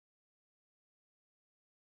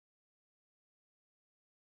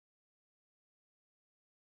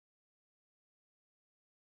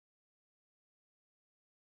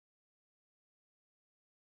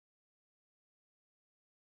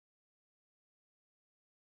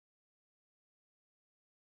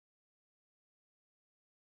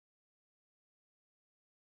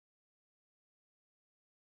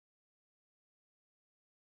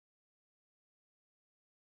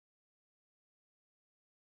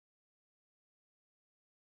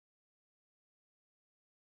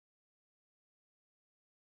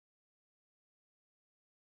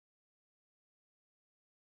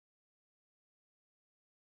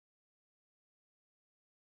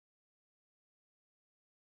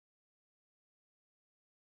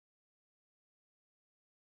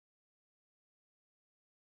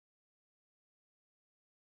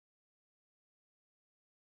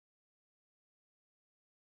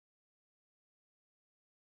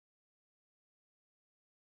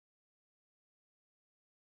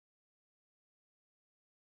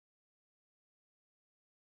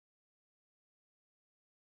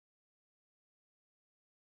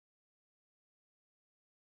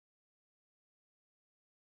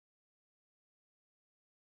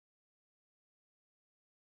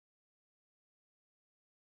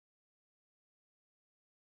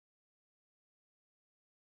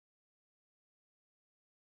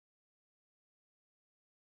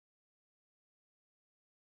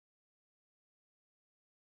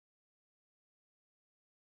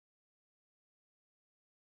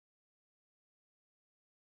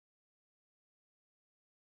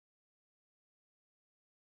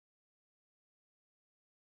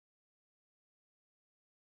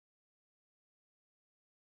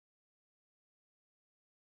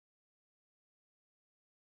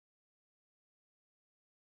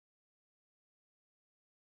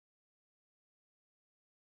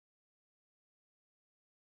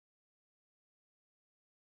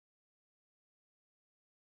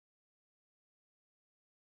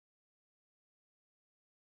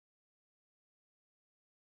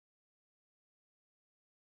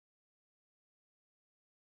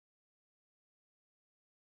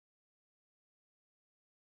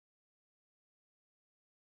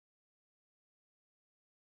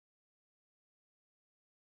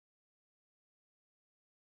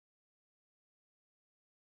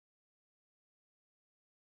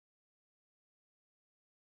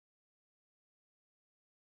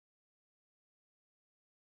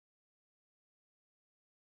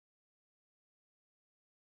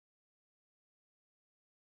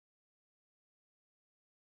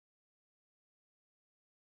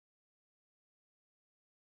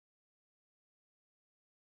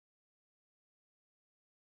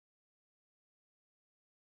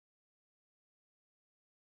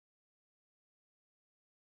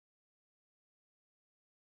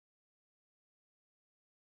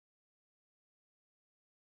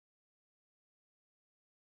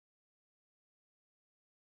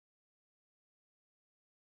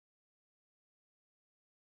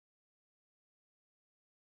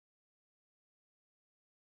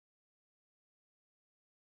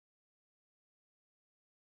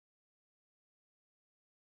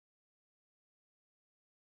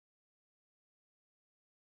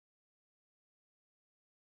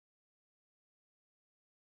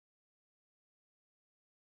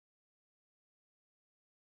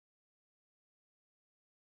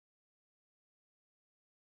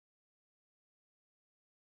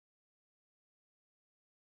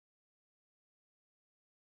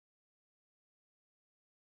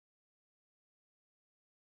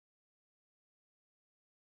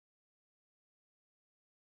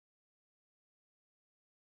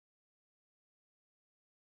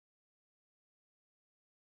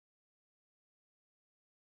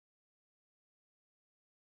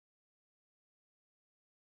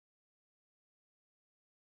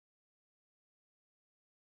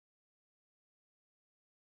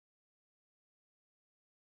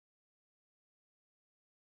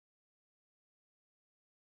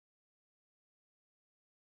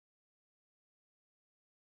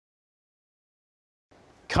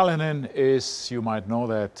Cullinan is, you might know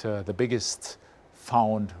that, the biggest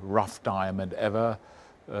found rough diamond ever,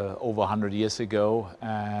 over 100 years ago,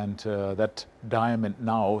 and that diamond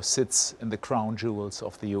now sits in the crown jewels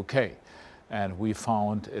of the UK. And we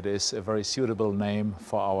found it is a very suitable name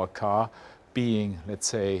for our car, being, let's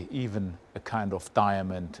say, even a kind of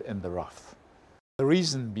diamond in the rough. The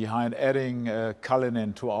reason behind adding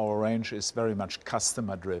Cullinan to our range is very much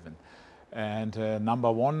customer driven. And number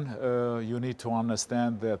one, you need to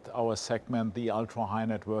understand that our segment, the ultra high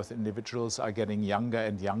net worth individuals, are getting younger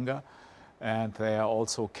and younger, and they are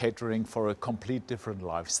also catering for a complete different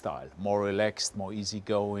lifestyle, more relaxed, more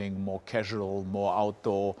easygoing, more casual, more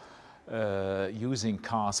outdoor, using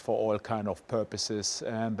cars for all kind of purposes.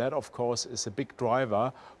 And that, of course, is a big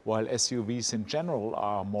driver, while SUVs in general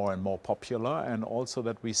are more and more popular, and also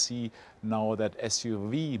that we see now that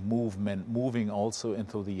SUV movement moving also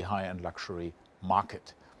into the high-end luxury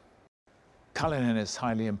market. Cullinan is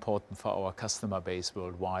highly important for our customer base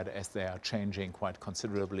worldwide, as they are changing quite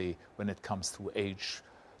considerably when it comes to age,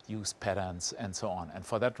 use patterns and so on. And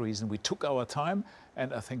for that reason we took our time,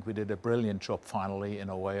 and I think we did a brilliant job finally in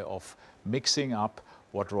a way of mixing up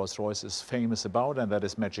what Rolls-Royce is famous about, and that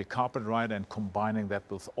is magic carpet ride, and combining that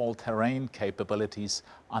with all-terrain capabilities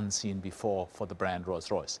unseen before for the brand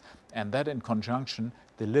Rolls-Royce. And that in conjunction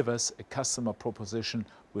delivers a customer proposition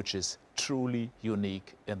which is truly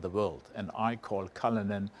unique in the world. And I call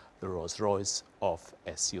Cullinan the Rolls-Royce of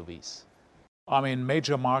SUVs. I mean,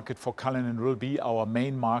 major market for Cullinan will be our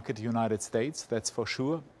main market, United States, that's for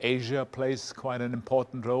sure. Asia plays quite an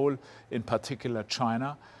important role, in particular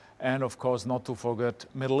China. And of course, not to forget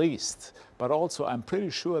Middle East. But also, I'm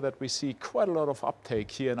pretty sure that we see quite a lot of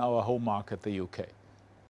uptake here in our home market, the UK.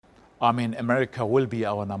 I mean, America will be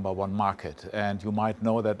our #1 market. And you might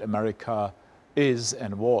know that America is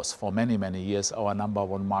and was for many, many years our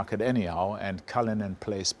 #1 market anyhow. And Cullinan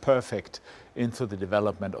plays perfect into the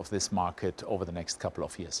development of this market over the next couple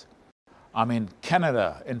of years. I mean,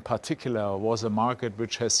 Canada in particular was a market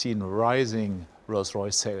which has seen rising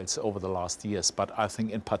Rolls-Royce sales over the last years. But I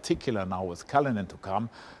think in particular now with Cullinan to come,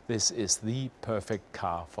 this is the perfect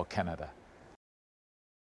car for Canada.